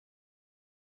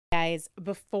Guys,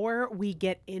 before we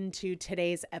get into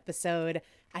today's episode,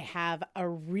 I have a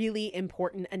really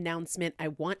important announcement I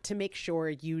want to make sure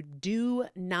you do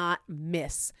not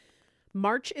miss.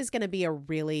 March is going to be a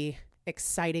really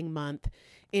exciting month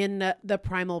in the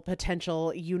Primal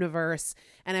Potential universe,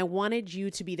 and I wanted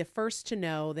you to be the first to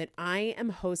know that I am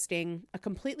hosting a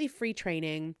completely free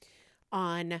training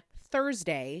on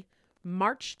Thursday,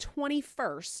 March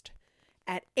 21st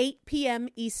at 8 p.m.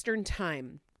 Eastern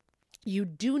Time. You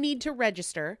do need to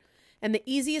register, and the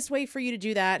easiest way for you to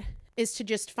do that is to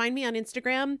just find me on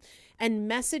Instagram and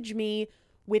message me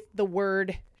with the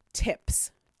word tips,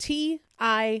 TIPS,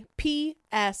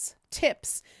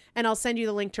 tips, and I'll send you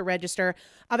the link to register.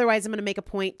 Otherwise, I'm going to make a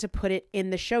point to put it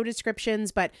in the show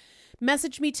descriptions, but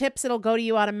message me tips. It'll go to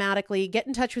you automatically. Get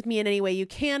in touch with me in any way you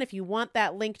can if you want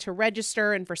that link to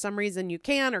register, and for some reason you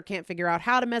can or can't figure out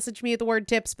how to message me with the word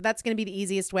tips, but that's going to be the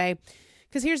easiest way.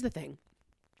 Because here's the thing.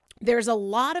 There's a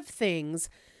lot of things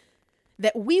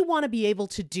that we want to be able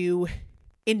to do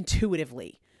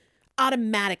intuitively,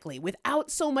 automatically,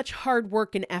 without so much hard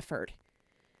work and effort.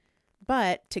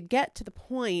 But to get to the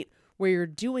point where you're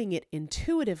doing it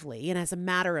intuitively and as a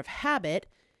matter of habit,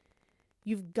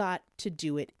 you've got to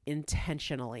do it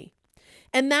intentionally.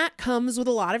 And that comes with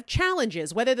a lot of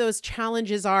challenges, whether those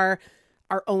challenges are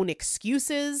our own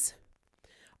excuses,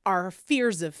 our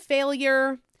fears of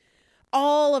failure,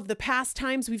 all of the past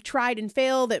times we've tried and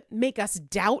failed that make us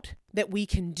doubt that we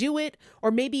can do it,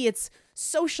 or maybe it's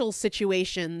social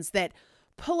situations that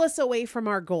pull us away from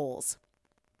our goals.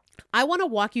 I want to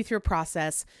walk you through a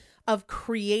process of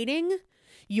creating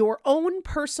your own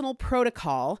personal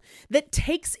protocol that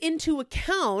takes into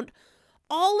account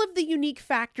all of the unique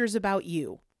factors about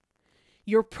you.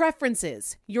 Your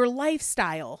preferences, your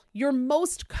lifestyle, your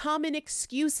most common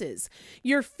excuses,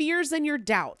 your fears and your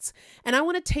doubts. And I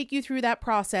want to take you through that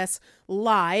process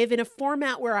live in a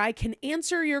format where I can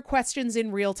answer your questions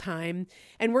in real time.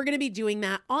 And we're going to be doing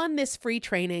that on this free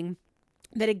training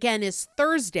that again is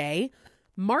Thursday,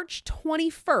 March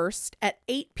 21st at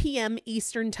 8 p.m.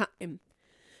 Eastern Time.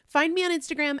 Find me on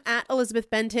Instagram at Elizabeth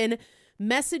Benton.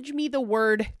 Message me the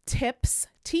word tips,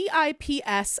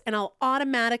 TIPS, and I'll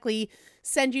automatically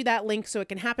send you that link so it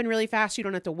can happen really fast. You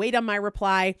don't have to wait on my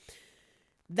reply.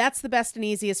 That's the best and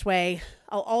easiest way.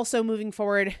 I'll also, moving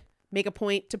forward, make a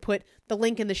point to put the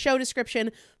link in the show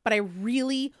description, but I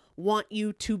really want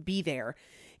you to be there.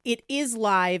 It is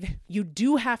live. You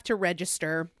do have to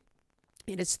register.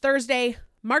 It is Thursday,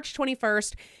 March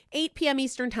 21st, 8 p.m.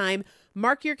 Eastern Time.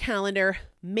 Mark your calendar.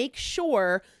 Make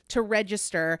sure to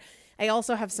register. I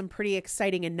also have some pretty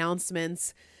exciting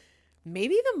announcements.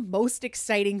 Maybe the most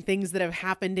exciting things that have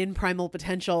happened in Primal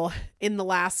Potential in the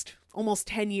last almost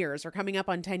 10 years or coming up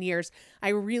on 10 years. I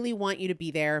really want you to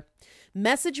be there.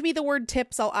 Message me the word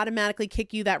tips. I'll automatically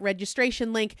kick you that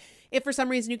registration link. If for some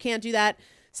reason you can't do that,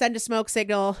 send a smoke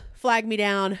signal, flag me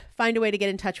down, find a way to get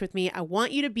in touch with me. I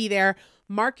want you to be there.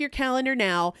 Mark your calendar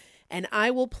now, and I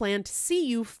will plan to see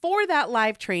you for that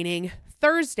live training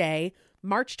Thursday,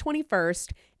 March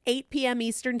 21st, 8 p.m.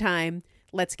 Eastern Time.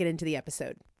 Let's get into the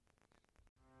episode.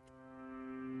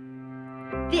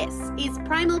 This is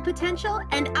Primal Potential,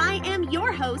 and I am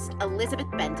your host, Elizabeth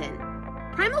Benton.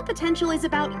 Primal Potential is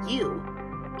about you.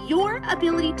 Your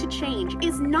ability to change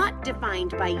is not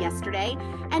defined by yesterday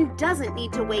and doesn't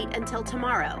need to wait until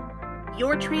tomorrow.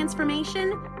 Your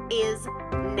transformation is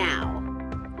now.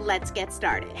 Let's get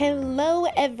started. Hello,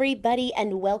 everybody,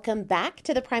 and welcome back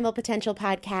to the Primal Potential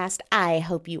Podcast. I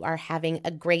hope you are having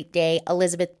a great day.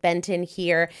 Elizabeth Benton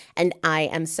here, and I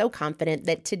am so confident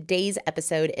that today's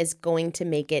episode is going to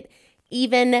make it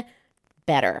even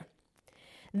better.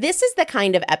 This is the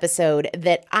kind of episode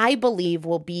that I believe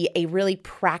will be a really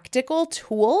practical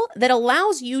tool that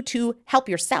allows you to help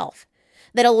yourself,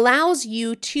 that allows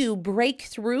you to break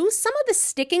through some of the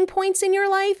sticking points in your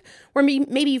life where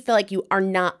maybe you feel like you are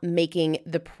not making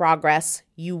the progress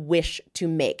you wish to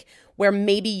make, where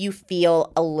maybe you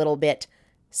feel a little bit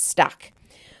stuck.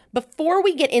 Before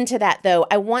we get into that, though,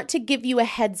 I want to give you a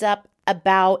heads up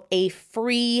about a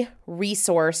free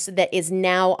resource that is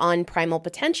now on Primal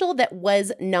Potential that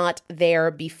was not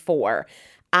there before.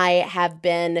 I have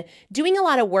been doing a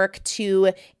lot of work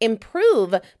to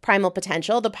improve Primal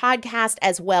Potential, the podcast,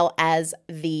 as well as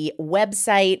the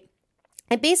website.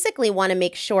 I basically want to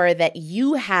make sure that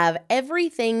you have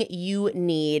everything you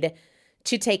need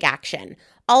to take action.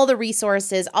 All the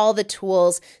resources, all the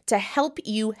tools to help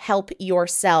you help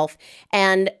yourself.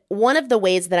 And one of the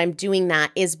ways that I'm doing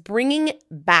that is bringing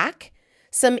back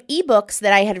some ebooks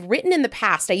that I had written in the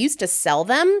past. I used to sell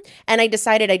them, and I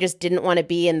decided I just didn't want to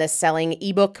be in the selling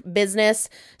ebook business.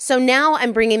 So now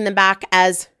I'm bringing them back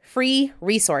as free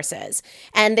resources.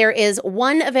 And there is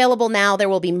one available now. There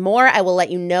will be more. I will let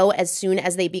you know as soon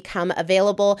as they become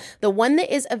available. The one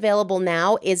that is available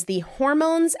now is the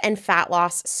Hormones and Fat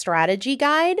Loss Strategy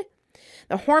Guide.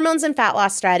 The Hormones and Fat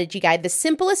Loss Strategy Guide. The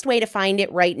simplest way to find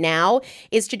it right now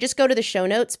is to just go to the show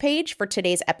notes page for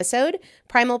today's episode,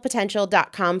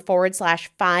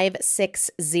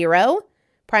 primalpotential.com/560,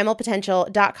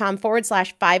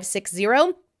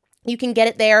 primalpotential.com/560. You can get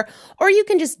it there, or you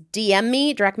can just DM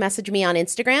me, direct message me on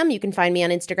Instagram. You can find me on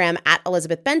Instagram at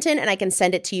Elizabeth Benton, and I can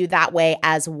send it to you that way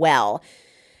as well.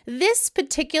 This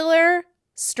particular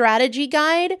strategy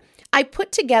guide I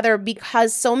put together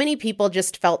because so many people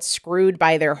just felt screwed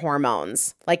by their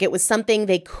hormones. Like it was something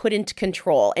they couldn't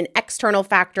control, an external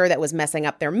factor that was messing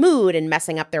up their mood and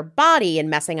messing up their body and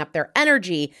messing up their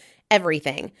energy,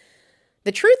 everything.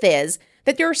 The truth is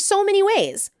that there are so many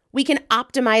ways we can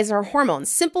optimize our hormones,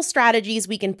 simple strategies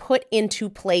we can put into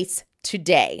place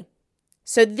today.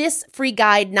 So this free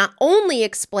guide not only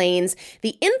explains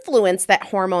the influence that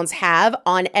hormones have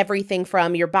on everything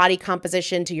from your body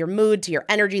composition to your mood to your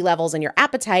energy levels and your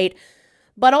appetite,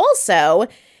 but also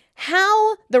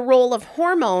how the role of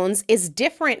hormones is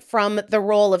different from the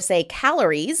role of, say,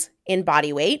 calories in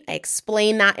body weight. I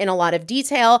explain that in a lot of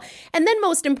detail. And then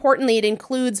most importantly, it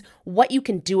includes what you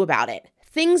can do about it.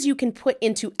 Things you can put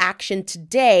into action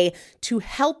today to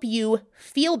help you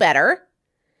feel better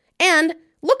and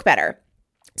look better.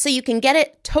 So you can get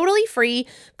it totally free.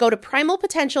 Go to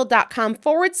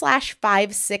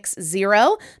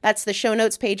primalpotential.com/560. That's the show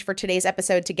notes page for today's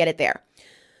episode to get it there.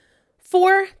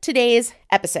 For today's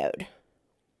episode,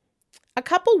 a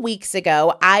couple weeks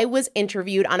ago, I was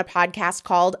interviewed on a podcast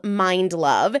called Mind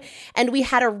Love, and we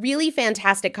had a really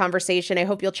fantastic conversation. I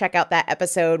hope you'll check out that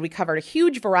episode. We covered a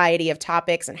huge variety of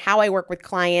topics and how I work with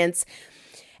clients.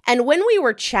 And when we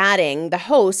were chatting, the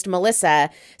host,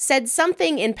 Melissa, said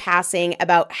something in passing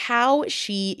about how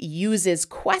she uses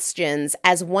questions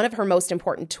as one of her most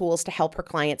important tools to help her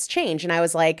clients change. And I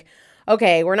was like,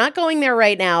 okay, we're not going there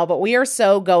right now, but we are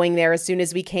so going there as soon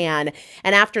as we can.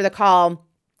 And after the call,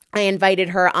 I invited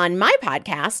her on my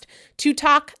podcast to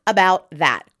talk about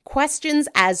that. Questions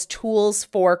as tools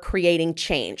for creating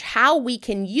change. How we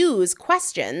can use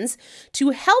questions to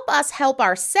help us help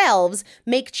ourselves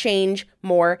make change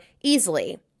more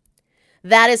easily.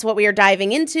 That is what we are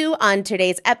diving into on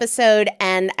today's episode,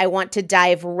 and I want to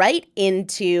dive right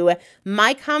into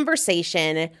my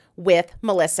conversation with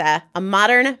Melissa, a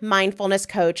modern mindfulness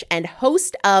coach and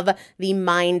host of the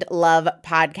Mind Love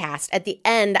podcast. At the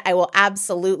end, I will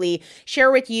absolutely share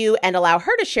with you and allow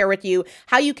her to share with you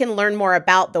how you can learn more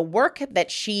about the work that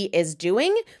she is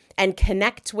doing and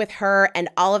connect with her and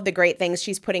all of the great things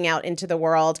she's putting out into the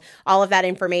world. All of that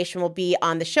information will be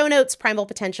on the show notes,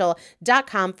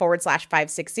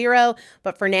 primalpotential.com/560.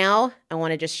 But for now, I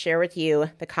want to just share with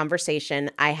you the conversation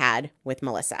I had with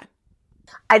Melissa.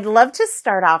 I'd love to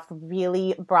start off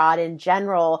really broad and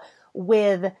general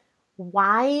with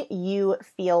why you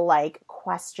feel like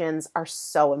questions are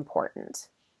so important.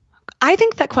 I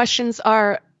think that questions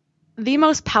are the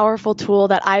most powerful tool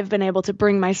that I've been able to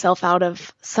bring myself out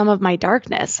of some of my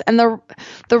darkness. And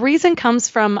the reason comes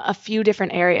from a few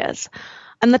different areas.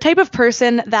 I'm the type of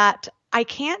person that I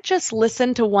can't just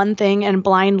listen to one thing and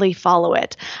blindly follow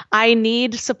it. I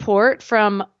need support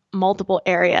from multiple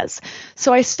areas.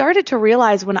 So I started to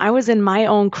realize when I was in my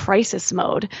own crisis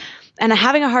mode and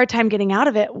having a hard time getting out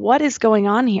of it, what is going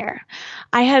on here?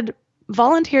 I had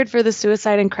volunteered for the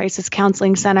Suicide and Crisis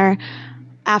Counseling Center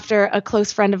after a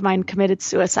close friend of mine committed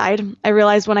suicide. I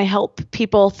realized when I help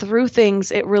people through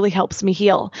things, it really helps me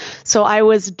heal. So I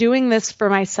was doing this for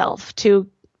myself to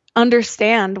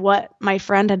understand what my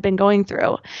friend had been going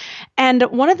through. And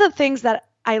one of the things that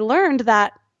I learned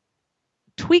that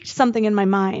tweaked something in my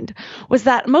mind was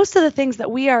that most of the things that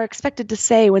we are expected to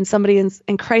say when somebody is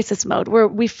in crisis mode, where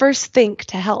we first think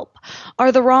to help,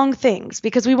 are the wrong things,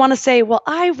 because we want to say, well,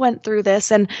 I went through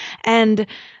this and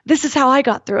this is how I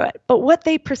got through it. But what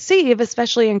they perceive,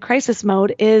 especially in crisis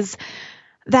mode, is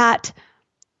that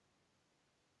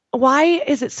why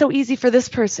is it so easy for this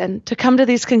person to come to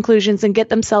these conclusions and get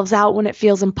themselves out when it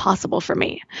feels impossible for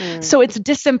me? So it's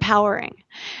disempowering.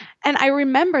 And I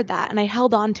remembered that and I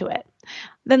held on to it.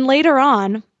 Then later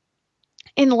on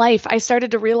in life, I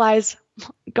started to realize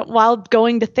while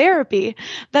going to therapy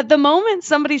that the moment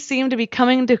somebody seemed to be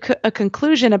coming to a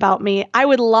conclusion about me, I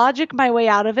would logic my way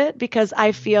out of it, because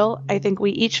I think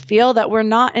we each feel that we're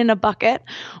not in a bucket.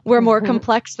 We're more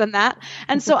complex than that.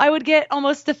 And so I would get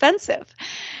almost defensive.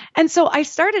 And so I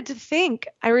started to think,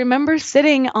 I remember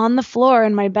sitting on the floor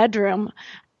in my bedroom,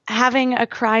 having a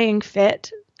crying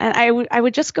fit And I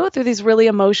would just go through these really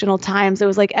emotional times. It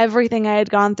was like everything I had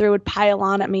gone through would pile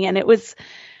on at me, and it was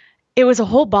a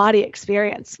whole body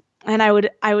experience. And I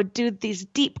would do these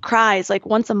deep cries like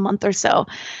once a month or so.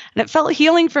 And it felt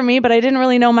healing for me, but I didn't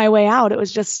really know my way out. It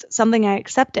was just something I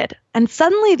accepted. And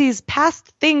suddenly these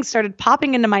past things started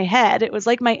popping into my head. It was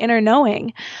like my inner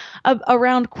knowing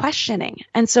around questioning.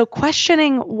 And so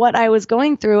questioning what I was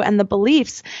going through and the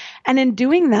beliefs. And in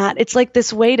doing that, it's like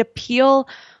this way to peel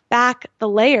back the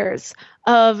layers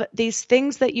of these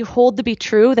things that you hold to be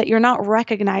true that you're not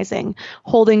recognizing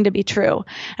holding to be true.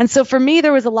 And so for me,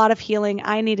 there was a lot of healing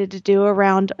I needed to do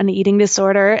around an eating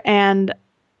disorder and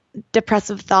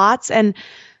depressive thoughts. And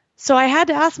so I had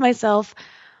to ask myself,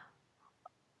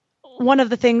 one of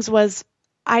the things was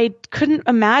I couldn't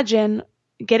imagine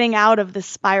getting out of this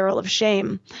spiral of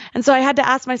shame. And so I had to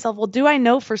ask myself, well, do I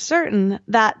know for certain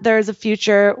that there's a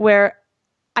future where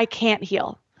I can't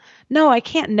heal? No, I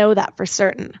can't know that for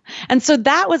certain. And so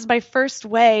that was my first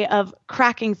way of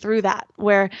cracking through that,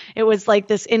 where it was like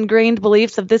this ingrained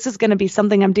beliefs of this is going to be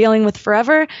something I'm dealing with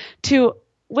forever, to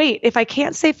wait, if I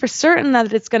can't say for certain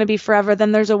that it's going to be forever,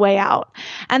 then there's a way out.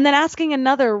 And then asking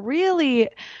another really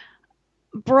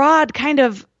broad kind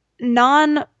of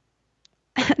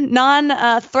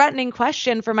non-threatening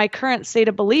question for my current state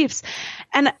of beliefs.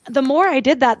 And the more I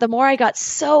did that, the more I got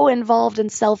so involved in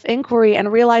self-inquiry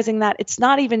and realizing that it's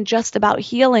not even just about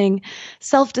healing.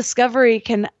 Self-discovery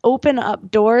can open up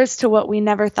doors to what we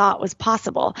never thought was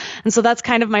possible. And so that's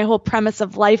kind of my whole premise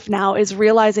of life now, is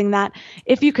realizing that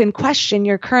if you can question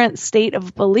your current state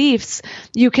of beliefs,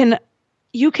 you can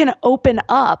open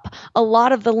up a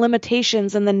lot of the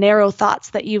limitations and the narrow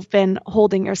thoughts that you've been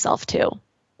holding yourself to.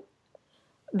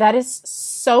 That is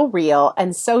so real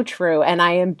and so true. And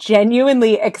I am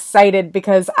genuinely excited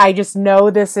because I just know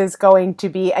this is going to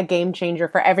be a game changer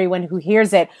for everyone who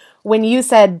hears it. When you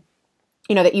said,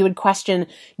 that you would question,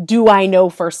 do I know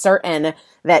for certain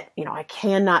that, I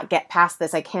cannot get past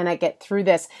this, I cannot get through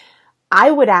this?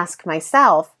 I would ask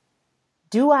myself,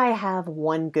 do I have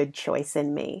one good choice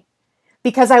in me?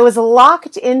 Because I was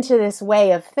locked into this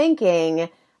way of thinking,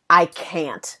 I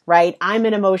can't, right? I'm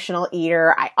an emotional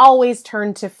eater. I always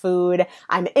turn to food.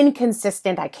 I'm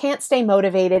inconsistent. I can't stay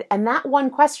motivated. And that one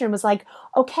question was like,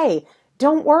 okay,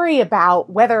 don't worry about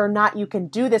whether or not you can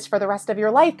do this for the rest of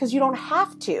your life, because you don't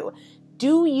have to.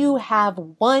 Do you have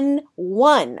one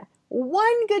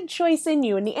good choice in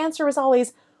you? And the answer was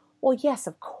always, well, yes,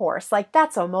 of course. Like,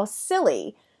 that's almost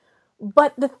silly.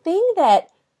 But the thing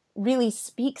that really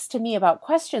speaks to me about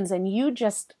questions, and you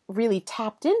just really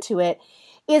tapped into it,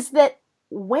 is that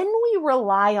when we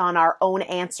rely on our own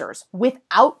answers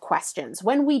without questions,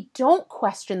 when we don't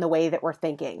question the way that we're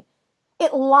thinking,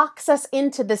 it locks us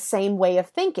into the same way of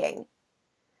thinking.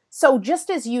 So just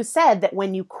as you said that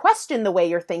when you question the way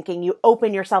you're thinking, you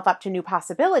open yourself up to new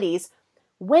possibilities,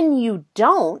 when you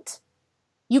don't,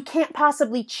 you can't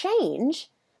possibly change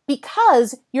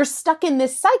because you're stuck in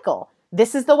this cycle.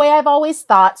 This is the way I've always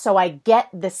thought, so I get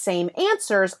the same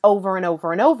answers over and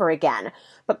over and over again.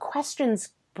 But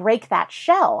questions break that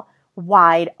shell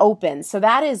wide open. So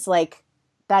that is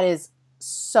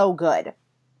so good.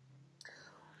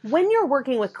 When you're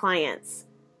working with clients,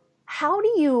 how do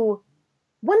you,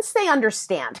 once they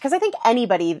understand, because I think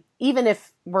anybody, even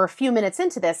if we're a few minutes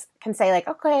into this, can say like,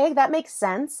 okay, that makes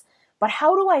sense, but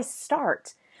how do I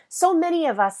start? So many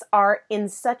of us are in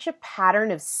such a pattern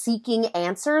of seeking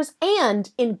answers and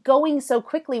in going so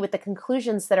quickly with the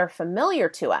conclusions that are familiar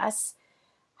to us.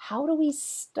 How do we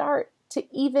start to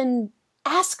even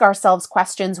ask ourselves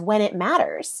questions when it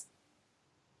matters?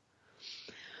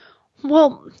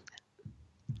 Well,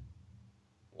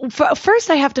 first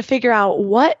I have to figure out,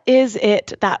 what is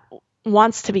it that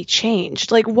wants to be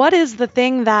changed? Like, what is the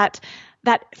thing that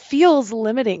feels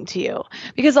limiting to you?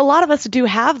 Because a lot of us do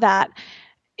have that.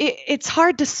 It's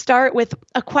hard to start with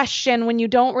a question when you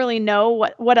don't really know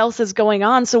what else is going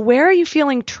on. So where are you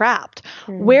feeling trapped?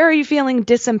 Where are you feeling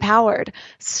disempowered?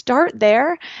 Start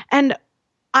there. And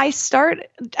I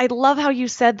love how you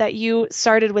said that you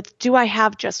started with, do I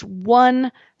have just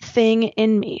one thing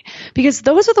in me? Because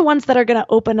those are the ones that are going to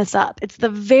open us up. It's the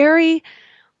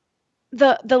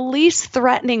least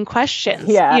threatening questions.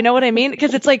 Yeah. You know what I mean?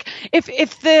 Because it's like,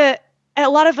 a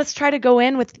lot of us try to go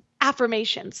in with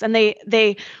affirmations and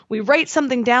we write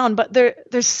something down, but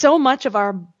there's so much of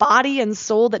our body and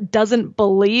soul that doesn't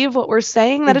believe what we're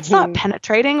saying that it's not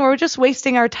penetrating, or we're just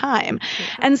wasting our time.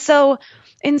 Yeah. And so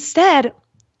instead,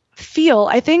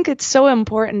 I think it's so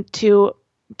important to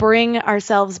bring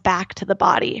ourselves back to the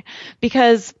body,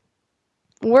 because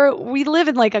we live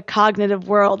in like a cognitive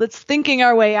world. It's thinking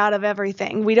our way out of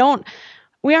everything. We don't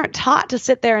we aren't taught to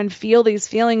sit there and feel these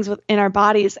feelings in our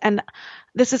bodies. And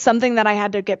this is something that I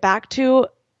had to get back to.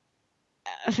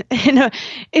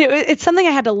 It's something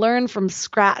I had to learn from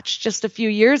scratch just a few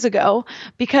years ago,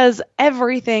 because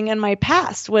everything in my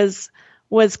past was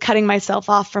cutting myself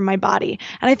off from my body.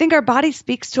 And I think our body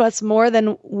speaks to us more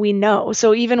than we know.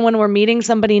 So even when we're meeting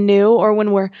somebody new, or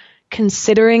when we're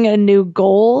considering a new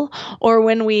goal, or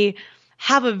when we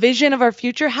have a vision of our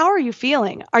future, how are you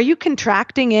feeling? Are you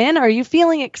contracting in? Are you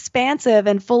feeling expansive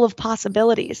and full of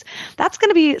possibilities? That's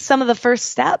going to be some of the first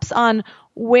steps on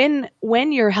when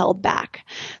you're held back.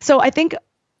 So I think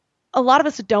a lot of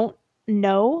us don't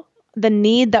know the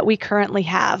need that we currently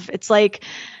have. It's like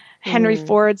Henry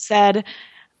Ford said,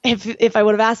 if I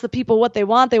would have asked the people what they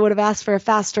want, they would have asked for a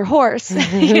faster horse.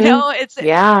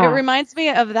 It reminds me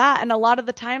of that. And a lot of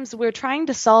the times we're trying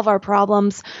to solve our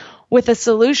problems with a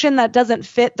solution that doesn't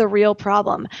fit the real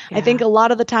problem. Yeah. I think a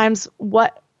lot of the times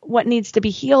what needs to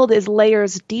be healed is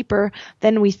layers deeper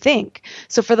than we think.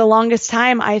 So for the longest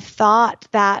time, I thought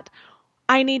that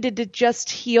I needed to just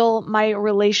heal my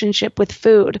relationship with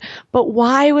food. But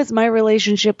why was my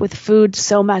relationship with food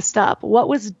so messed up? What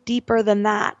was deeper than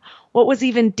that? What was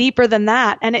even deeper than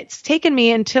that? And it's taken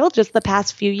me until just the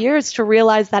past few years to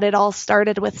realize that it all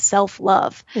started with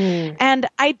self-love. And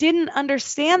I didn't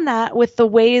understand that with the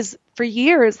ways for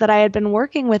years that I had been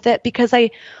working with it, because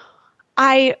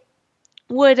I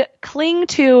would cling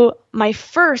to my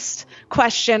first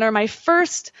question or my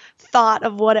first thought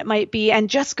of what it might be and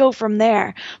just go from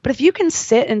there. But if you can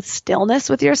sit in stillness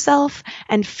with yourself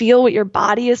and feel what your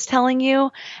body is telling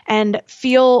you, and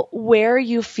feel where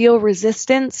you feel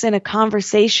resistance in a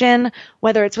conversation,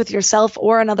 whether it's with yourself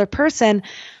or another person,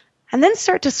 and then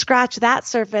start to scratch that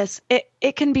surface,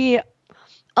 it can be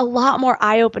a lot more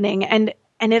eye-opening, and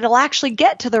it'll actually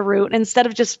get to the root instead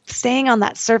of just staying on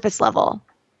that surface level.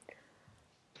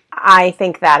 I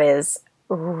think that is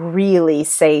really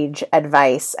sage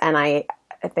advice, and I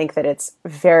think that it's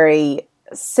very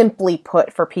simply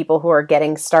put for people who are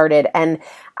getting started. And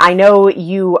I know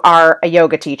you are a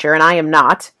yoga teacher, and I am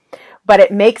not, but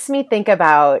it makes me think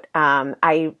about,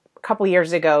 a couple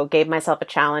years ago gave myself a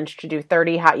challenge to do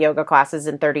 30 hot yoga classes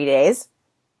in 30 days.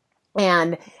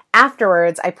 And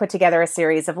afterwards, I put together a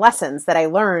series of lessons that I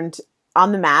learned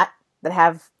on the mat that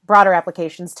have broader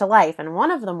applications to life. And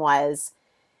one of them was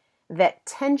that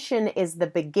tension is the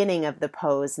beginning of the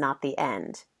pose, not the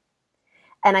end.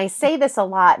 And I say this a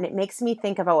lot, and it makes me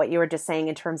think about what you were just saying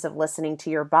in terms of listening to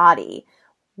your body.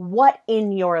 What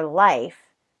in your life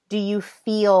do you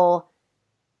feel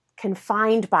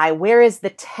confined by? Where is the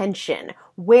tension?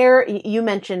 Where, you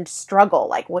mentioned struggle,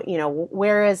 like what,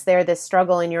 where is there this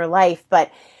struggle in your life?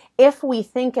 But if we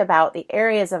think about the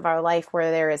areas of our life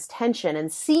where there is tension,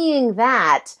 and seeing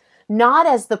that not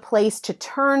as the place to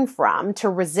turn from, to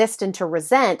resist and to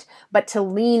resent, but to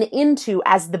lean into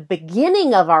as the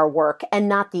beginning of our work and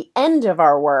not the end of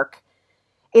our work,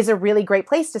 is a really great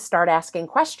place to start asking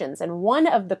questions. And one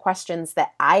of the questions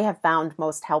that I have found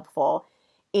most helpful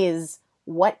is,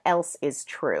 what else is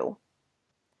true?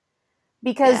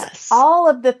 Because all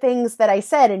of the things that I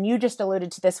said, and you just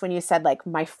alluded to this when you said, like,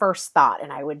 my first thought,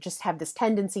 and I would just have this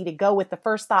tendency to go with the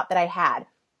first thought that I had.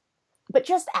 But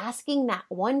just asking that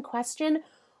one question,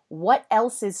 what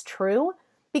else is true?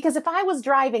 Because if I was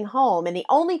driving home and the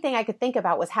only thing I could think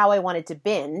about was how I wanted to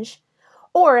binge,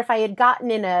 or if I had gotten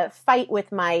in a fight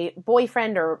with my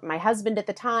boyfriend or my husband at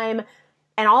the time,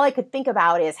 and all I could think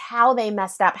about is how they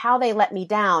messed up, how they let me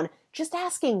down, just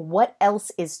asking what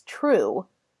else is true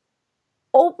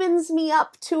opens me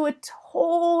up to a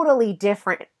totally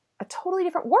different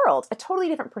world, a totally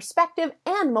different perspective,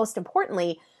 and most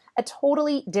importantly, a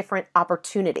totally different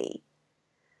opportunity.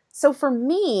 So for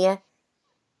me,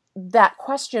 that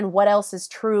question, what else is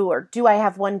true, or do I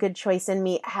have one good choice in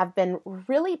me, have been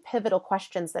really pivotal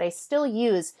questions that I still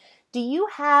use. Do you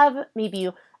have maybe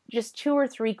just 2 or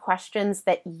 3 questions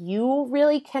that you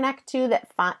really connect to,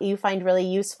 that you find really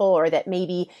useful, or that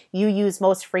maybe you use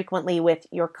most frequently with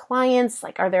your clients?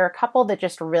 Like, are there a couple that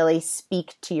just really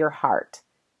speak to your heart?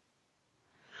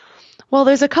 Well,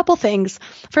 there's a couple things.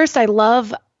 First, I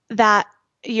love that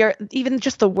even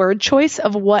just the word choice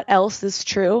of what else is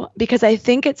true, because I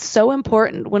think it's so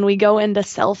important when we go into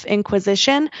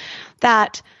self-inquisition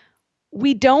that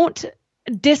we don't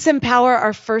disempower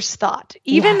our first thought,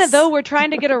 even though we're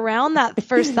trying to get around that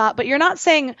first thought. But you're not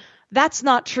saying that's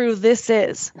not true, this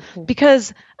is,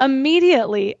 because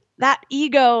immediately that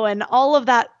ego and all of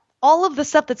the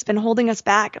stuff that's been holding us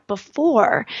back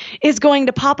before is going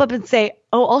to pop up and say,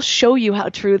 oh, I'll show you how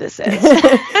true this is.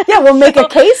 Yeah, we'll make a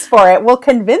case for it. We'll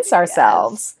convince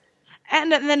ourselves.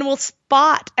 And then we'll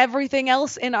spot everything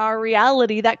else in our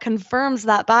reality that confirms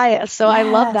that bias. So I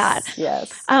love that.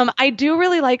 Yes. I do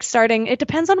really like starting. It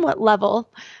depends on what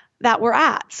level that we're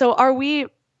at. So are we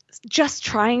just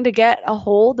trying to get a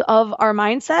hold of our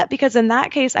mindset? Because in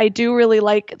that case, I do really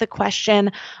like the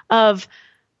question of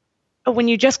when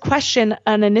you just question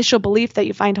an initial belief that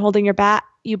you find holding you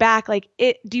back, like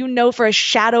do you know for a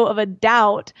shadow of a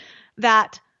doubt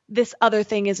that this other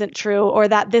thing isn't true, or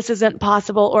that this isn't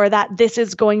possible, or that this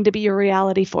is going to be your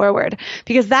reality forward?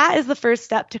 Because that is the first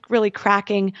step to really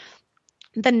cracking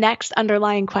the next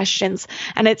underlying questions.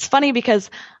 And it's funny because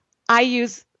I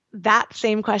use that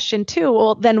same question too.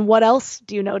 Well, then what else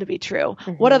do you know to be true?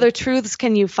 Mm-hmm. What other truths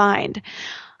can you find?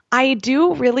 I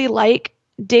do really like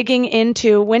digging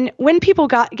into when people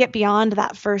get beyond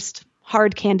that first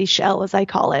hard candy shell, as I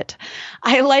call it.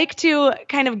 I like to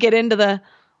kind of get into the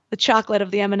chocolate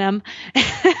of the M&M.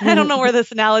 I don't know where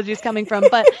this analogy is coming from,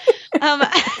 but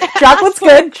chocolate's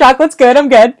good. Chocolate's good. I'm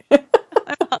good.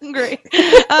 I'm hungry.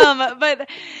 But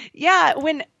yeah,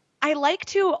 when I like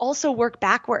to also work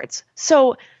backwards.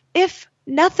 So if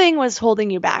nothing was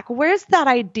holding you back, where's that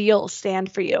ideal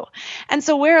stand for you? And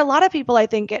so where a lot of people, I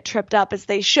think, get tripped up is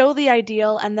they show the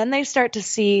ideal and then they start to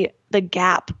see the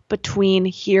gap between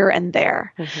here and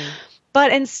there. Mm-hmm.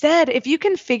 But instead, if you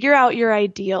can figure out your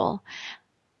ideal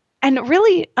and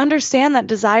really understand that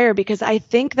desire, because I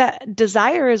think that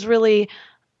desire is really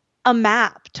a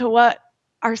map to what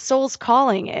our soul's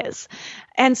calling is.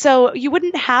 And so you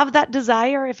wouldn't have that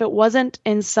desire if it wasn't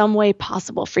in some way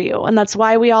possible for you. And that's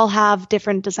why we all have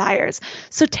different desires.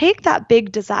 So take that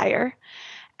big desire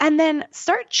and then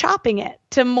start chopping it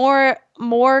to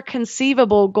more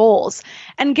conceivable goals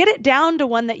and get it down to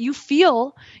one that you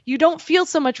don't feel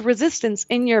so much resistance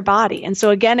in your body. And so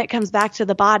again, it comes back to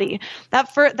the body.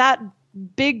 That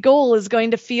big goal is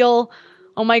going to feel,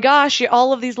 oh my gosh,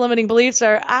 all of these limiting beliefs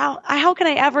are, how can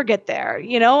I ever get there?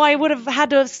 I would have had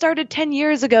to have started 10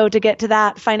 years ago to get to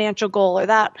that financial goal or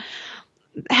that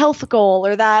health goal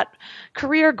or that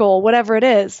career goal, whatever it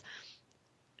is.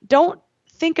 Don't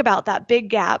think about that big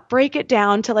gap. Break it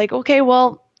down to like, okay,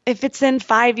 well, if it's in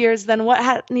 5 years, then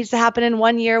what needs to happen in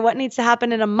 1 year? What needs to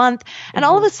happen in a month? And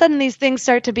all of a sudden these things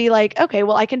start to be like, okay,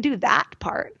 well, I can do that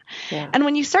part. Yeah. And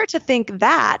when you start to think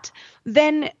that,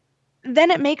 then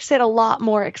it makes it a lot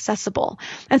more accessible.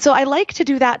 And so I like to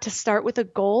do that to start with a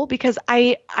goal because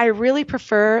I really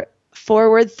prefer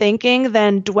forward thinking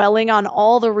than dwelling on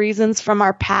all the reasons from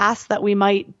our past that we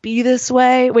might be this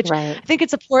way, which right. I think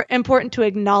it's important to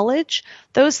acknowledge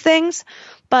those things,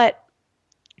 but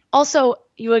also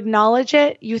you acknowledge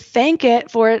it, you thank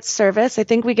it for its service. I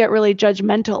think we get really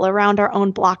judgmental around our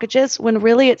own blockages when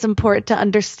really it's important to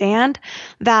understand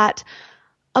that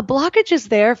a blockage is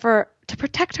there to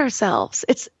protect ourselves.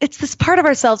 It's this part of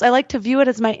ourselves. I like to view it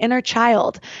as my inner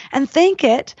child and thank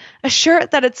it, assure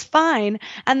it that it's fine,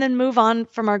 and then move on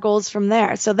from our goals from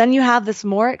there. So then you have this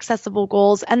more accessible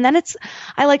goals. And then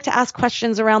I like to ask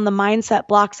questions around the mindset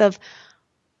blocks of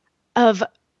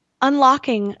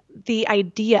unlocking the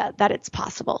idea that it's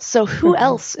possible. So who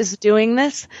else is doing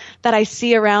this that I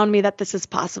see around me that this is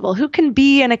possible? Who can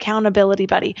be an accountability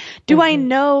buddy? Do I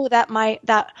know that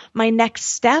my next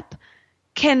step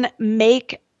can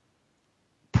make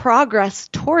progress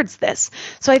towards this?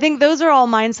 So I think those are all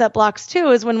mindset blocks too,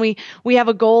 is when we have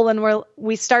a goal and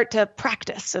we start to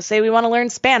practice. So say we want to learn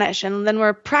Spanish and then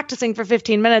we're practicing for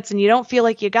 15 minutes and you don't feel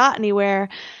like you got anywhere.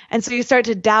 And so you start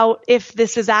to doubt if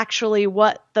this is actually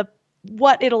what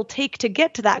it'll take to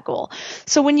get to that goal.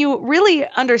 So when you really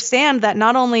understand that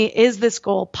not only is this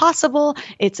goal possible,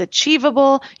 it's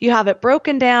achievable, you have it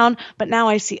broken down, but now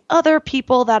I see other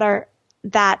people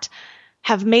that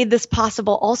have made this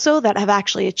possible also, that have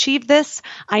actually achieved this.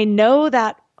 I know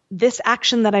that this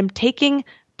action that I'm taking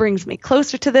brings me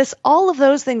closer to this. All of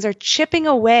those things are chipping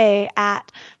away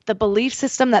at the belief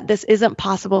system that this isn't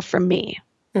possible for me.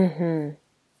 Mm-hmm.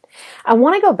 I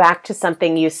want to go back to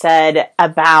something you said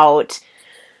about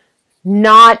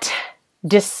not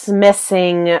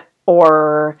dismissing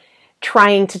or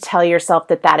trying to tell yourself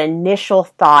that initial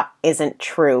thought isn't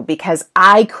true, because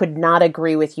I could not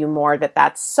agree with you more that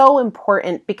that's so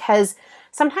important, because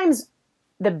sometimes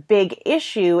the big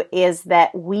issue is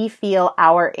that we feel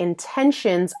our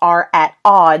intentions are at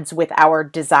odds with our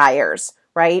desires,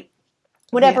 right?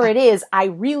 Whatever it is, I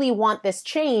really want this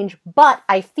change, but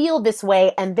I feel this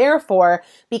way, and therefore,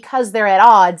 because they're at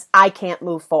odds, I can't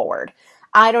move forward.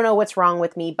 I don't know what's wrong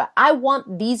with me, but I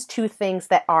want these two things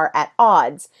that are at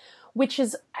odds, which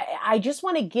is, I just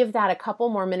want to give that a couple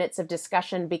more minutes of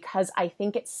discussion, because I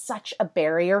think it's such a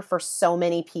barrier for so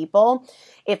many people.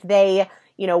 If they,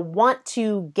 want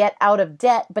to get out of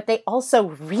debt, but they also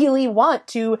really want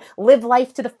to live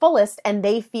life to the fullest, and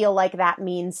they feel like that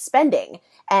means spending,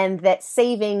 and that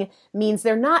saving means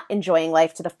they're not enjoying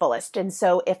life to the fullest. And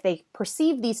so if they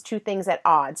perceive these two things at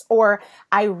odds, or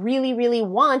I really, really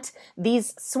want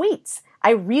these sweets,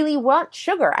 I really want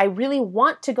sugar, I really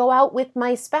want to go out with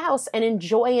my spouse and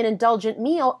enjoy an indulgent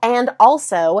meal, and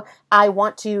also I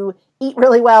want to eat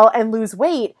really well and lose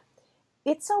weight,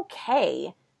 it's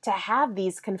okay to have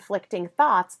these conflicting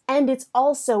thoughts. And it's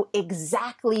also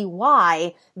exactly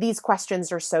why these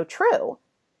questions are so true.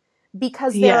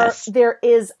 Because there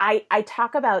is, I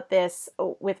talk about this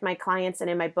with my clients and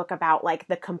in my book about like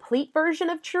the complete version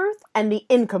of truth and the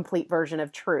incomplete version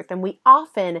of truth. And we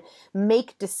often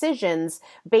make decisions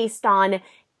based on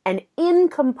an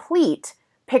incomplete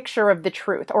picture of the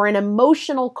truth, or an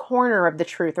emotional corner of the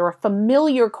truth, or a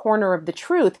familiar corner of the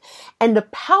truth. And the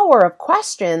power of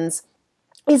questions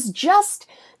is just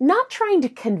not trying to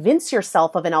convince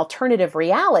yourself of an alternative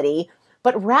reality,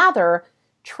 but rather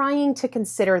trying to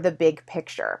consider the big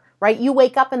picture, right? You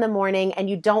wake up in the morning and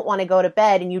you don't want to go to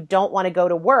bed and you don't want to go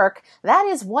to work. That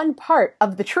is one part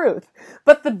of the truth.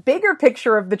 But the bigger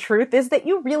picture of the truth is that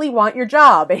you really want your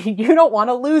job and you don't want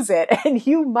to lose it. And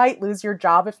you might lose your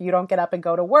job if you don't get up and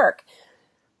go to work.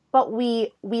 But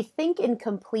we think in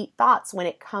complete thoughts when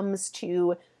it comes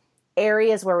to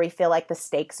areas where we feel like the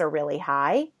stakes are really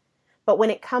high. But when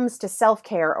it comes to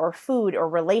self-care or food or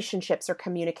relationships or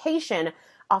communication,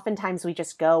 oftentimes we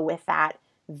just go with that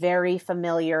very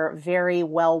familiar, very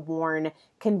well-worn,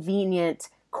 convenient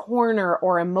corner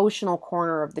or emotional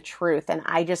corner of the truth. And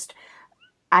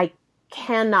I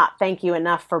cannot thank you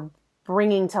enough for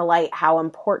bringing to light how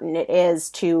important it is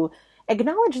to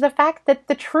acknowledge the fact that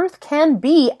the truth can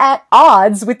be at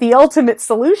odds with the ultimate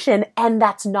solution, and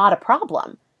that's not a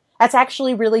problem. That's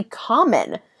actually really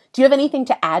common. Do you have anything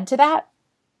to add to that?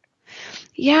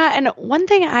 Yeah, and one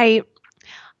thing I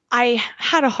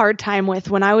had a hard time with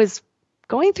when I was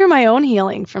going through my own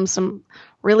healing from some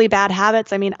really bad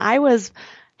habits. I mean, I was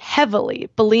heavily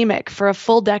bulimic for a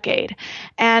full decade,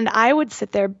 and I would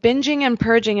sit there binging and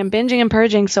purging and binging and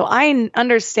purging. So I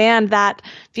understand that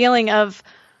feeling of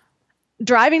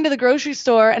driving to the grocery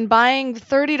store and buying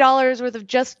 $30 worth of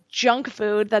just junk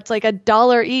food that's like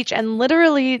 $1 each, and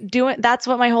literally that's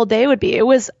what my whole day would be. It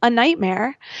was a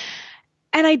nightmare.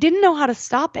 And I didn't know how to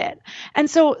stop it. And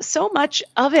so much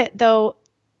of it, though,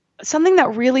 something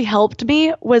that really helped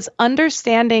me was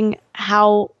understanding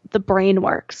how the brain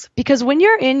works. Because when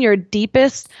you're in your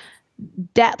deepest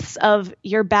depths of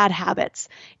your bad habits,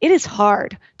 it is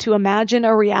hard to imagine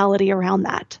a reality around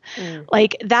that.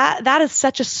 Like that is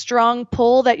such a strong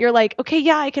pull that you're like, okay,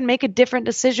 yeah, I can make a different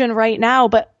decision right now,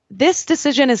 but this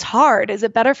decision is hard. Is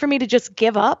it better for me to just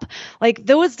give up? Like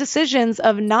those decisions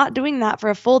of not doing that for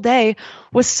a full day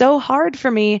was so hard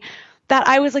for me that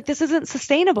I was like, this isn't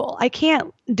sustainable. I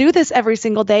can't do this every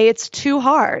single day. It's too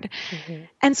hard. Mm-hmm.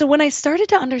 And so when I started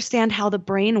to understand how the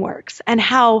brain works and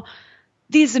how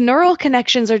these neural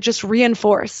connections are just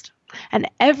reinforced, and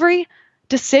every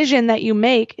decision that you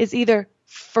make is either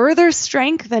further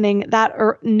strengthening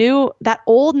that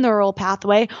old neural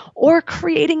pathway or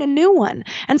creating a new one.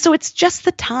 And so it's just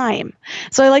the time.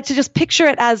 So I like to just picture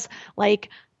it as like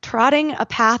trotting a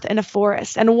path in a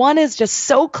forest, and one is just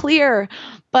so clear,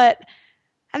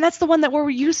 and that's the one that we're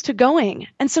used to going.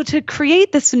 And so to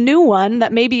create this new one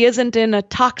that maybe isn't in a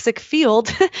toxic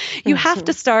field, you have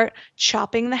to start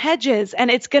chopping the hedges.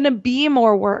 And it's going to be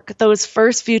more work those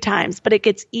first few times, but it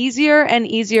gets easier and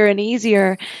easier and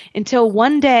easier until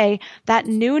one day that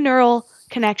new neural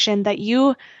connection that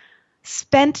you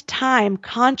spent time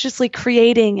consciously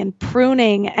creating and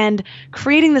pruning and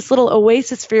creating this little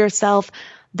oasis for yourself,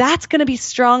 that's going to be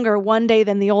stronger one day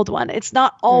than the old one. It's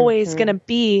not always going to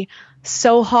be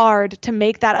so hard to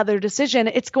make that other decision.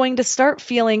 It's going to start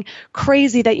feeling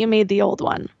crazy that you made the old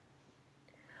one.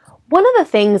 One of the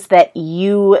things that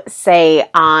you say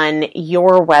on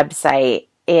your website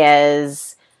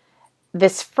is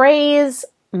this phrase,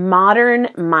 modern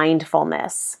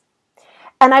mindfulness.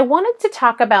 And I wanted to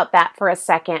talk about that for a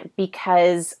second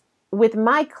because with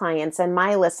my clients and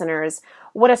my listeners,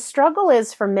 what a struggle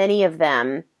is for many of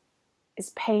them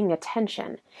is paying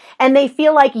attention. And they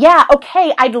feel like, yeah,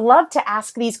 okay, I'd love to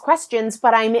ask these questions,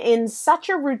 but I'm in such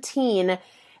a routine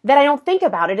that I don't think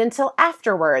about it until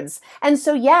afterwards. And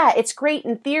so, yeah, it's great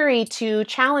in theory to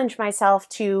challenge myself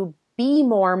to be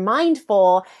more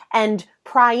mindful and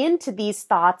pry into these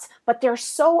thoughts, but they're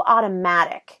so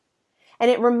automatic. And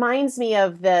it reminds me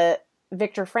of the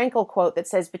Viktor Frankl quote that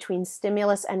says, between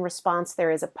stimulus and response,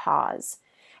 there is a pause.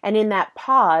 And in that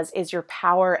pause is your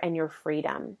power and your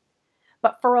freedom.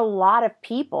 But for a lot of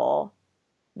people,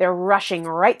 They're rushing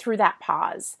right through that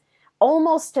pause,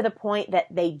 almost to the point that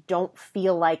they don't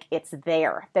feel like it's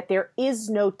there, that there is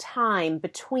no time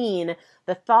between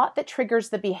the thought that triggers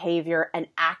the behavior and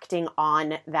acting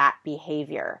on that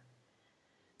behavior.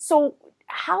 So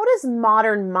how does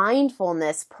modern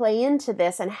mindfulness play into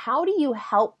this, and how do you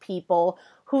help people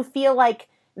who feel like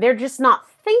they're just not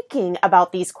thinking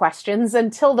about these questions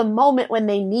until the moment when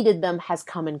they needed them has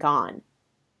come and gone?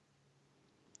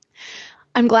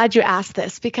 I'm glad you asked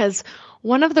this, because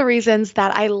one of the reasons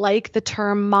that I like the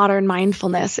term modern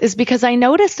mindfulness is because I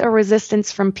noticed a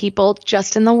resistance from people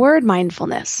just in the word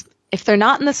mindfulness. If they're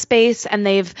not in the space and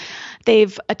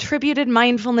they've attributed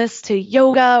mindfulness to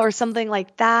yoga or something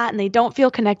like that, and they don't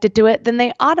feel connected to it, then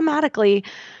they automatically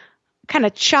kind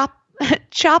of chop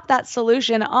that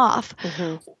solution off.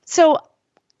 Mm-hmm. So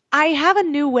I have a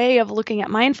new way of looking at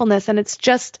mindfulness, and it's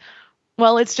just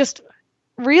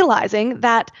realizing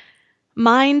that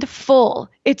mindful,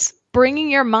 it's bringing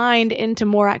your mind into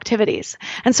more activities.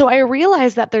 And so I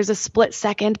realized that there's a split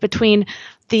second between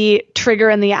the trigger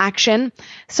and the action.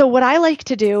 So what I like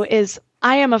to do is,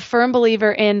 I am a firm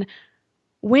believer in,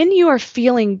 when you are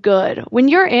feeling good, when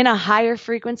you're in a higher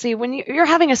frequency, when you're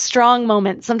having a strong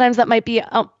moment, sometimes that might be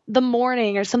the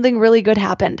morning or something really good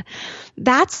happened.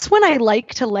 That's when I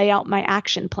like to lay out my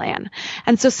action plan.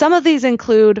 And so some of these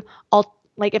include,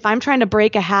 like if I'm trying to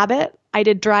break a habit, I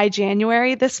did dry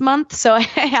January this month, so I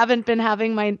haven't been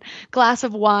having my glass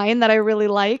of wine that I really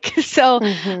like. So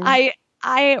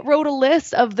I wrote a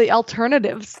list of the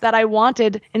alternatives that I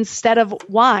wanted instead of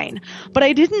wine. But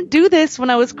I didn't do this when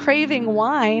I was craving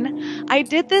wine. I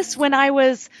did this when I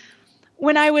was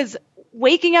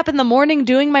waking up in the morning,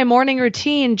 doing my morning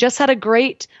routine, just had a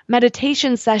great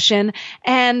meditation session,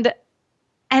 and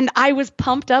I was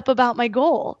pumped up about my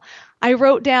goal. I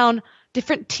wrote down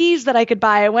different teas that I could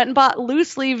buy. I went and bought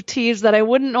loose leaf teas that I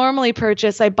wouldn't normally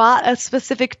purchase. I bought a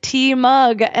specific tea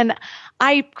mug, and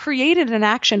I created an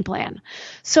action plan.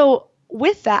 So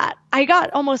with that, I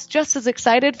got almost just as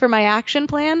excited for my action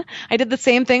plan. I did the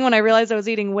same thing when I realized I was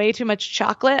eating way too much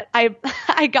chocolate.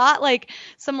 I got like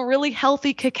some really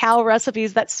healthy cacao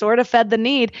recipes that sort of fed the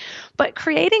need, but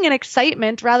creating an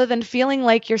excitement rather than feeling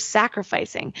like you're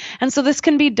sacrificing. And so this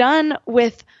can be done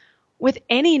with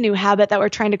any new habit that we're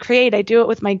trying to create. I do it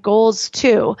with my goals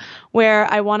too, where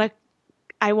I want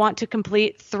to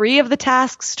complete 3 of the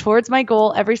tasks towards my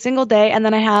goal every single day, and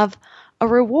then I have a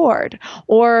reward.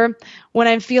 Or when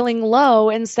I'm feeling low,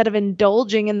 instead of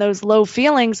indulging in those low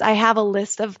feelings, I have a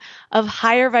list of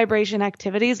higher vibration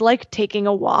activities, like taking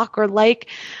a walk, or like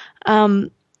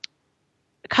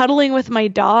cuddling with my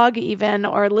dog even,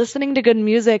 or listening to good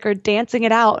music, or dancing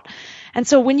it out. And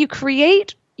so when you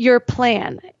create your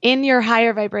plan in your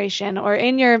higher vibration, or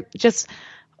in your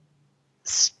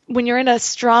when you're in a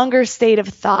stronger state of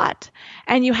thought,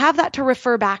 and you have that to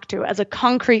refer back to as a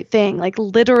concrete thing, like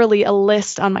literally a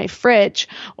list on my fridge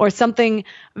or something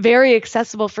very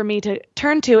accessible for me to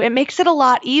turn to, it makes it a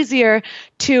lot easier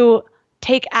to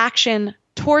take action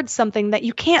towards something that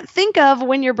you can't think of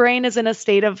when your brain is in a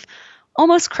state of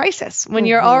almost crisis, when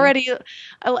you're already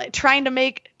trying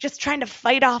to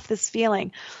fight off this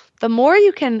feeling. The more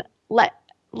you can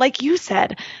like you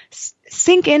said,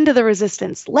 sink into the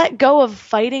resistance, let go of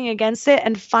fighting against it,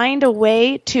 and find a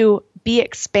way to be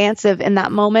expansive in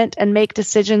that moment and make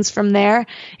decisions from there,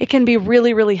 it can be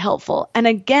really, really helpful. And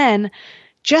again,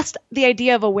 just the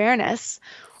idea of awareness,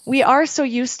 we are so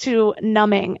used to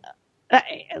numbing.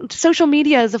 Social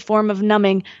media is a form of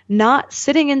numbing. Not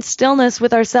sitting in stillness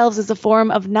with ourselves is a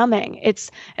form of numbing.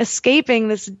 It's escaping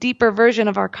this deeper version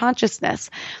of our consciousness.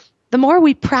 The more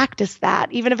we practice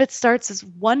that, even if it starts as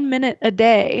 1 minute a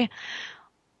day,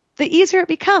 the easier it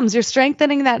becomes. You're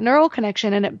strengthening that neural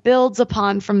connection, and it builds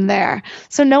upon from there.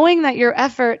 So knowing that your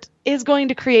effort is going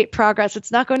to create progress,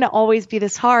 it's not going to always be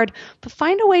this hard, but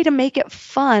find a way to make it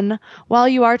fun while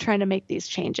you are trying to make these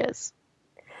changes.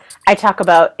 I talk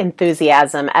about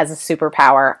enthusiasm as a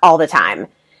superpower all the time.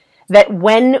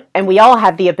 And we all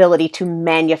have the ability to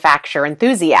manufacture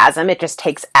enthusiasm, it just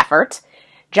takes effort.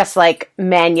 Just like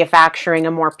manufacturing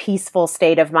a more peaceful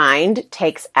state of mind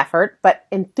takes effort, but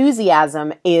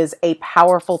enthusiasm is a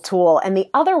powerful tool. And the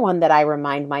other one that I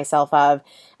remind myself of,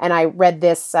 and I read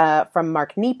this from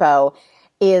Mark Nepo,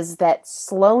 is that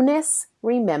slowness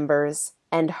remembers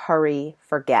and hurry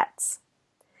forgets.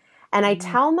 And I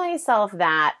tell myself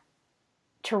that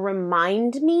to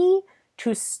remind me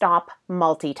to stop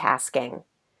multitasking,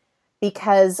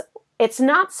 because it's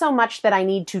not so much that I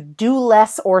need to do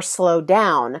less or slow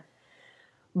down,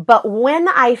 But when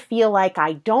I feel like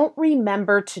I don't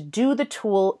remember to do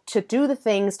the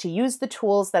things, to use the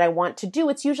tools that I want to do,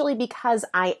 it's usually because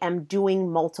I am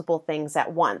doing multiple things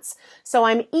at once. So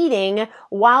I'm eating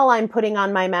while I'm putting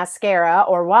on my mascara,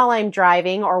 or while I'm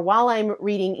driving, or while I'm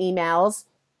reading emails.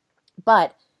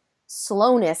 But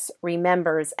slowness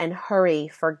remembers and hurry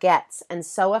forgets. And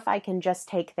so if I can just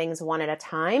take things one at a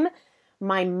time,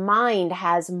 my mind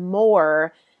has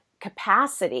more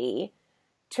capacity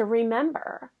to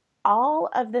remember all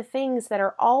of the things that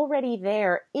are already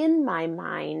there in my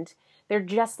mind. They're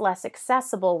just less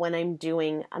accessible when I'm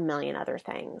doing a million other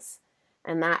things.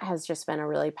 And that has just been a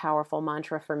really powerful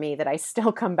mantra for me that I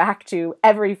still come back to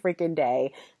every freaking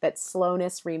day, that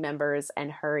slowness remembers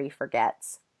and hurry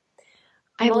forgets.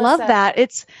 I love that.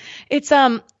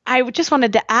 I just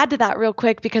wanted to add to that real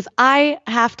quick because I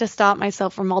have to stop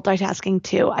myself from multitasking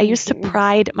too. I used to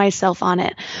pride myself on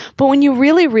it. But when you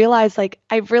really realize, like,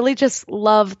 I really just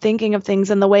love thinking of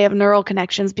things in the way of neural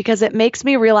connections, because it makes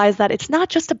me realize that it's not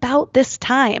just about this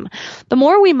time. The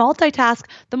more we multitask,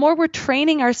 the more we're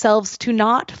training ourselves to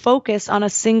not focus on a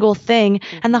single thing,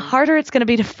 and the harder it's going to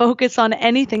be to focus on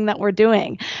anything that we're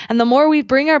doing. And the more we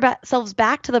bring ourselves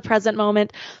back to the present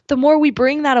moment, the more we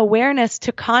bring that awareness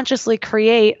to consciously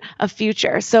create a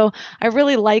future. So I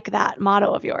really like that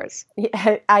motto of yours.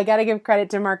 Yeah, I got to give credit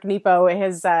to Mark Nepo.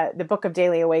 His the Book of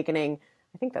Daily Awakening,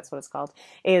 I think that's what it's called,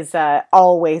 is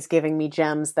always giving me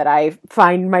gems that I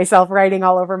find myself writing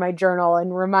all over my journal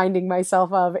and reminding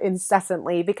myself of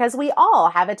incessantly, because we all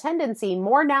have a tendency,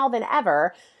 more now than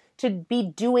ever, to be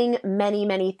doing many,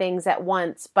 many things at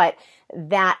once. But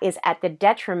that is at the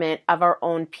detriment of our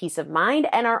own peace of mind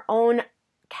and our own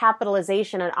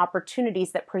capitalization and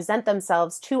opportunities that present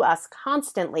themselves to us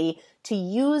constantly to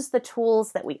use the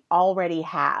tools that we already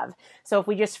have. So if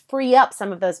we just free up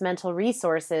some of those mental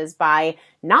resources by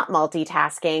not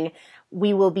multitasking,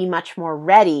 we will be much more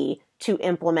ready to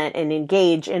implement and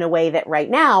engage in a way that right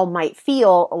now might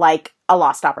feel like a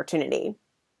lost opportunity.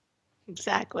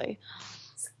 Exactly.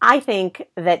 I think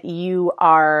that you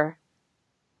are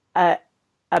a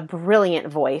brilliant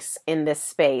voice in this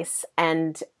space,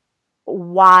 and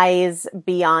wise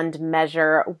beyond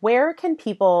measure. Where can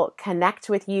people connect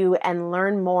with you and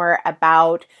learn more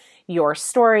about your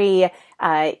story,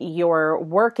 your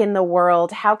work in the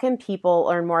world? How can people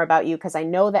learn more about you? Because I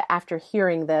know that after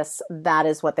hearing this, that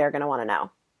is what they're going to want to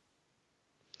know.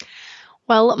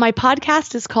 Well, my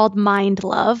podcast is called Mind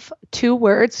Love, 2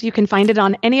 words. You can find it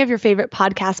on any of your favorite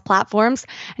podcast platforms.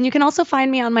 And you can also find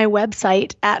me on my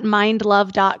website at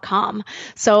mindlove.com.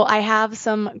 So I have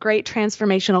some great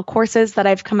transformational courses that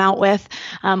I've come out with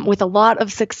a lot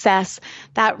of success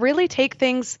that really take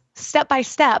things step by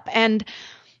step. And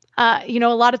a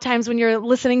lot of times when you're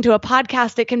listening to a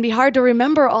podcast, it can be hard to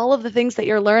remember all of the things that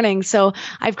you're learning. So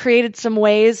I've created some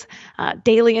ways,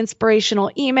 daily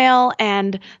inspirational email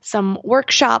and some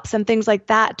workshops and things like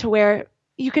that, to where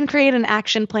you can create an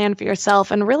action plan for yourself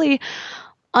and really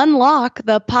unlock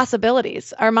the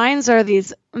possibilities. Our minds are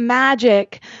these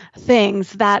magic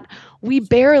things that we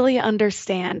barely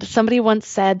understand. Somebody once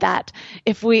said that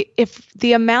if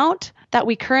the amount that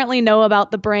we currently know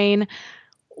about the brain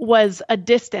was a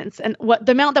distance, and what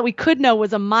the amount that we could know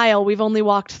was a mile, we've only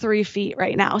walked 3 feet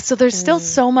right now. So there's still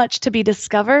so much to be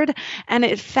discovered, and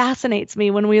it fascinates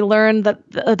me when we learn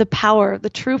the power,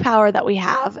 the true power that we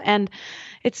have. And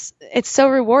it's so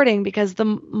rewarding, because the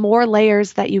more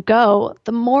layers that you go,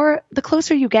 the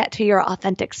closer you get to your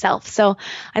authentic self. So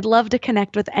I'd love to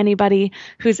connect with anybody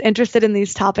who's interested in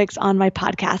these topics on my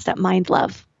podcast at Mind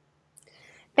Love.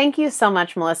 Thank you so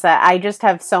much, Melissa. I just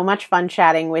have so much fun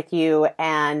chatting with you,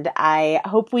 and I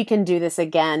hope we can do this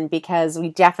again, because we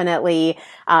definitely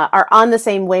are on the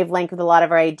same wavelength with a lot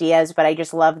of our ideas, but I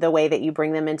just love the way that you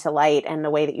bring them into light and the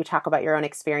way that you talk about your own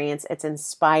experience. It's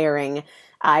inspiring.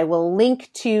 I will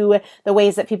link to the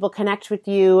ways that people connect with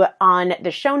you on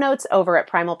the show notes over at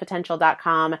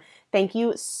primalpotential.com. Thank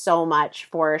you so much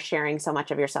for sharing so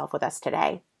much of yourself with us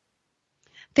today.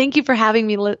 Thank you for having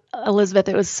me, Elizabeth.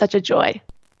 It was such a joy.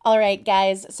 All right,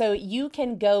 guys. So you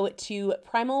can go to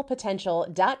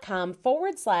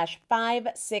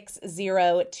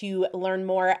primalpotential.com/560 to learn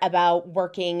more about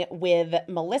working with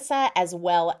Melissa, as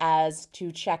well as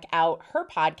to check out her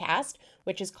podcast,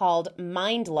 which is called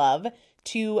Mind Love,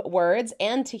 2 words,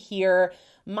 and to hear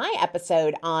my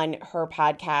episode on her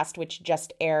podcast, which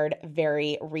just aired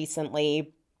very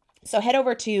recently. So head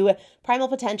over to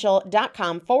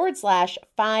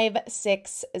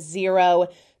primalpotential.com/560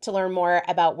 to learn more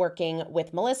about working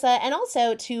with Melissa and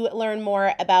also to learn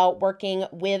more about working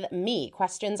with me.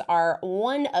 Questions are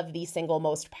one of the single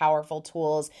most powerful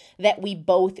tools that we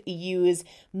both use.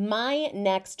 My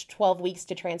next 12 Weeks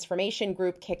to Transformation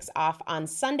group kicks off on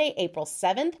Sunday, April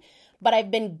 7th. But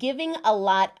I've been giving a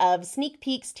lot of sneak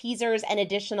peeks, teasers, and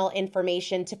additional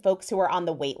information to folks who are on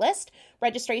the wait list.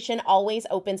 Registration always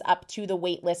opens up to the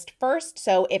wait list first.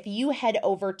 So if you head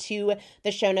over to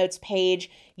the show notes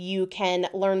page, you can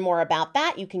learn more about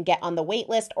that. You can get on the wait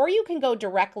list, or you can go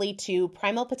directly to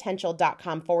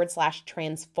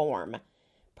primalpotential.com/transform.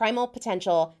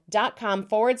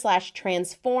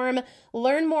 primalpotential.com/transform.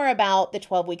 Learn more about the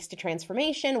 12 Weeks to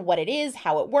Transformation, what it is,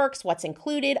 how it works, what's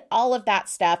included. All of that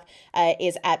stuff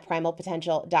is at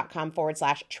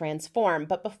primalpotential.com/transform.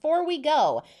 But before we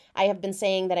go, I have been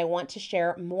saying that I want to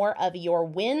share more of your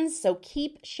wins, so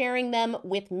keep sharing them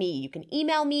with me. You can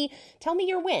email me, tell me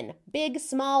your win, big,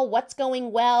 small, what's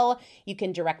going well. You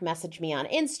can direct message me on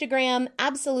Instagram,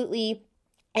 absolutely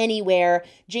anywhere.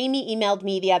 Jamie emailed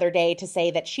me the other day to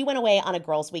say that she went away on a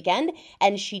girls' weekend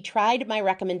and she tried my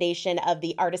recommendation of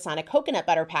the Artisana coconut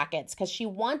butter packets because she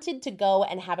wanted to go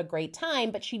and have a great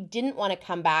time, but she didn't want to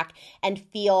come back and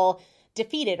feel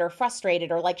defeated or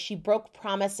frustrated or like she broke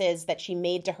promises that she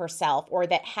made to herself or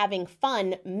that having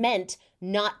fun meant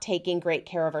not taking great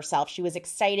care of herself. She was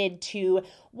excited to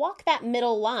walk that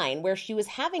middle line where she was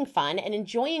having fun and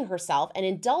enjoying herself and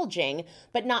indulging,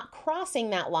 but not crossing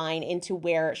that line into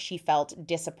where she felt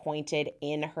disappointed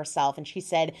in herself. And she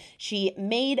said she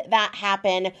made that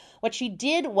happen. What she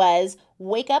did was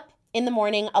wake up in the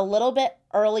morning a little bit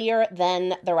earlier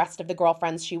than the rest of the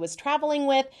girlfriends she was traveling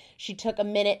with. She took a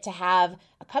minute to have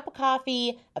a cup of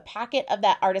coffee, a packet of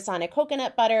that Artisana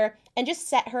coconut butter, and just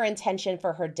set her intention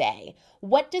for her day.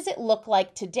 What does it look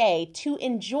like today to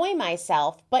enjoy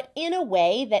myself, but in a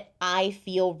way that I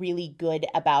feel really good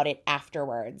about it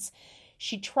afterwards?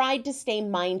 She tried to stay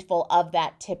mindful of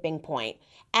that tipping point.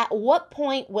 At what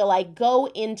point will I go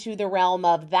into the realm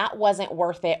of that wasn't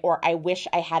worth it or I wish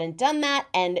I hadn't done that?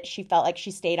 And she felt like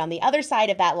she stayed on the other side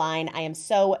of that line. I am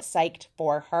so psyched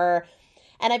for her.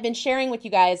 And I've been sharing with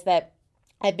you guys that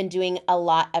I've been doing a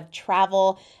lot of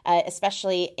travel,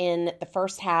 especially in the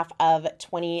first half of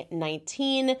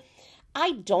 2019.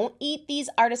 I don't eat these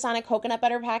Artisana coconut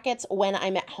butter packets when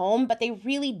I'm at home, but they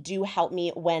really do help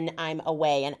me when I'm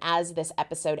away. And as this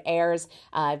episode airs,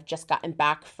 I've just gotten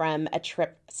back from a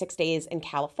trip 6 days in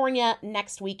California.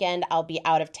 Next weekend, I'll be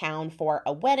out of town for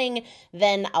a wedding.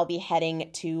 Then I'll be heading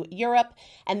to Europe.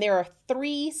 And there are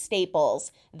 3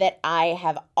 staples that I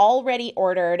have already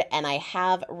ordered and I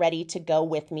have ready to go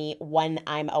with me when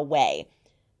I'm away.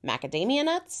 Macadamia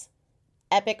nuts,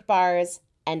 Epic bars,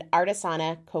 and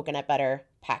Artisana coconut butter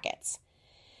packets.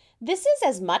 This is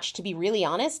as much, to be really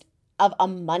honest, of a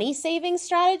money-saving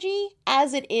strategy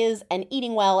as it is an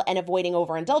eating well and avoiding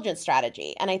overindulgence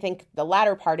strategy. And I think the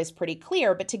latter part is pretty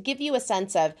clear, but to give you a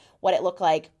sense of what it looked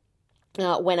like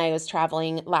when I was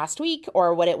traveling last week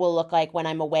or what it will look like when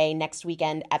I'm away next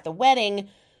weekend at the wedding,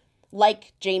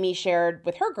 like Jamie shared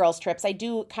with her girls' trips, I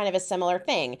do kind of a similar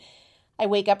thing. I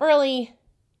wake up early,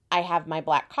 I have my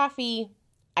black coffee,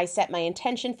 I set my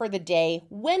intention for the day.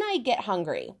 When I get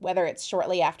hungry, whether it's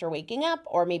shortly after waking up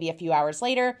or maybe a few hours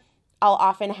later, I'll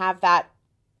often have that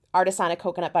Artisana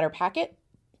coconut butter packet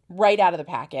right out of the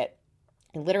packet.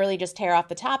 I literally just tear off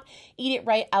the top, eat it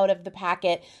right out of the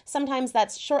packet. Sometimes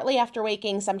that's shortly after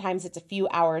waking, sometimes it's a few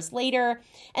hours later.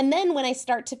 And then when I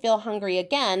start to feel hungry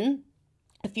again,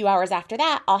 a few hours after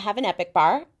that, I'll have an Epic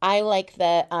bar. I like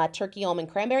the turkey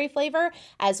almond cranberry flavor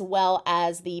as well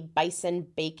as the bison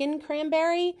bacon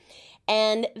cranberry.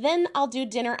 And then I'll do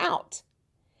dinner out.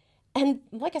 And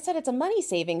like I said, it's a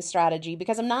money-saving strategy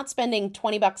because I'm not spending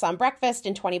 $20 on breakfast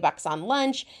and $20 on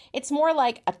lunch. It's more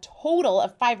like a total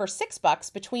of $5 or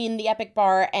 $6 between the Epic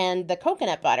bar and the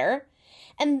coconut butter.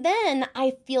 And then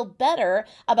I feel better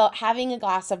about having a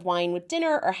glass of wine with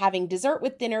dinner or having dessert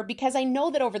with dinner because I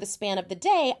know that over the span of the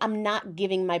day, I'm not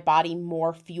giving my body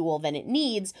more fuel than it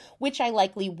needs, which I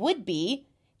likely would be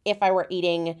if I were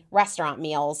eating restaurant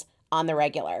meals on the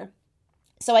regular.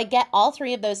 So I get all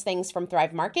 3 of those things from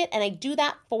Thrive Market, and I do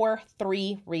that for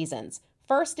 3 reasons.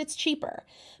 First, it's cheaper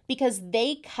because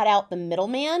they cut out the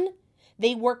middleman.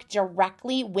 They work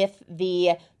directly with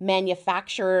the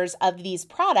manufacturers of these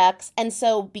products. And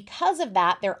so because of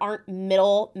that, there aren't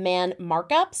middleman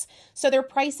markups. So their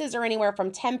prices are anywhere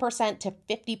from 10% to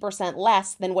 50%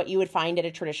 less than what you would find at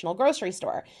a traditional grocery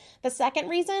store. The second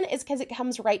reason is because it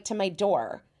comes right to my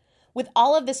door. With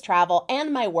all of this travel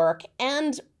and my work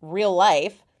and real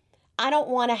life, I don't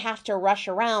want to have to rush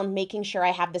around making sure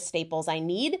I have the staples I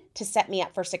need to set me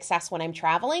up for success when I'm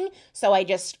traveling. So I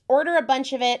just order a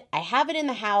bunch of it. I have it in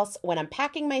the house. When I'm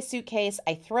packing my suitcase,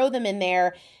 I throw them in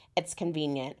there. It's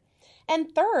convenient.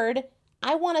 And third,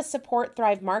 I want to support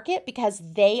Thrive Market because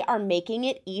they are making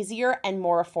it easier and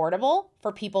more affordable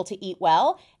for people to eat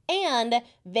well. And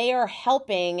they are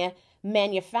helping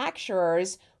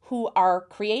manufacturers who are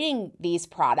creating these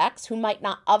products who might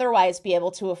not otherwise be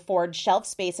able to afford shelf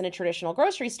space in a traditional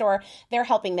grocery store. They're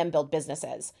helping them build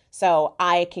businesses. So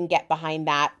I can get behind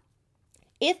that.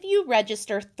 If you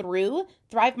register through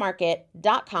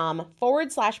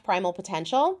thrivemarket.com/primal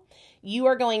potential, you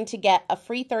are going to get a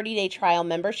free 30-day trial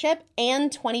membership and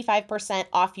 25%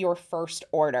 off your first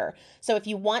order. So if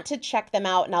you want to check them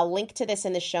out, and I'll link to this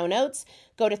in the show notes,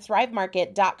 go to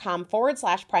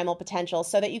thrivemarket.com/primal potential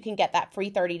so that you can get that free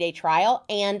 30-day trial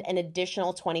and an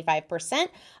additional 25%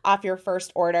 off your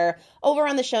first order. Over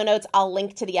on the show notes, I'll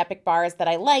link to the Epic bars that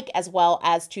I like, as well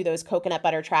as to those coconut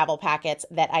butter travel packets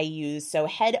that I use. So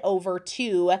head over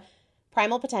to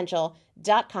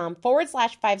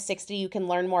primalpotential.com/560. You can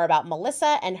learn more about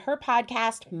Melissa and her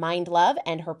podcast, Mind Love,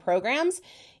 and her programs.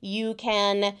 You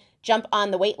can jump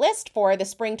on the wait list for the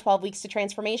Spring 12 Weeks to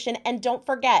Transformation. And don't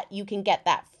forget, you can get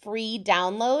that free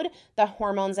download, the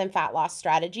Hormones and Fat Loss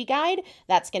Strategy Guide.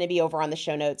 That's going to be over on the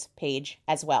show notes page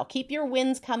as well. Keep your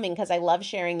wins coming because I love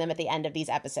sharing them at the end of these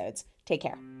episodes. Take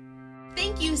care.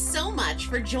 Thank you so much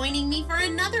for joining me for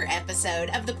another episode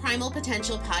of the Primal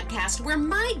Potential Podcast, where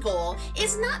my goal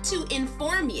is not to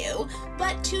inform you,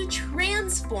 but to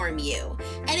transform you.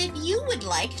 And if you would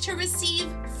like to receive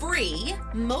free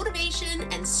motivation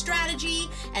and strategy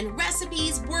and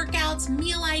recipes, workouts,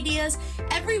 meal ideas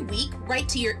every week right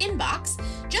to your inbox,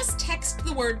 just text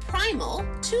the word primal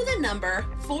to the number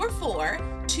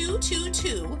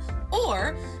 44222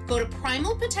 or go to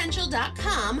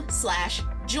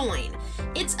primalpotential.com/join.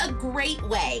 It's a great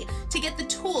way to get the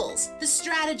tools, the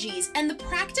strategies, and the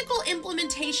practical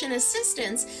implementation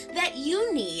assistance that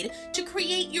you need to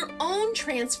create your own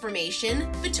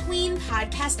transformation between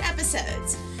podcast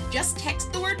episodes. Just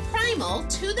text the word primal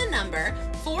to the number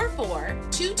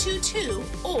 44222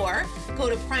 or go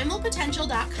to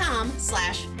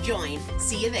primalpotential.com/join.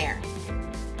 See you there.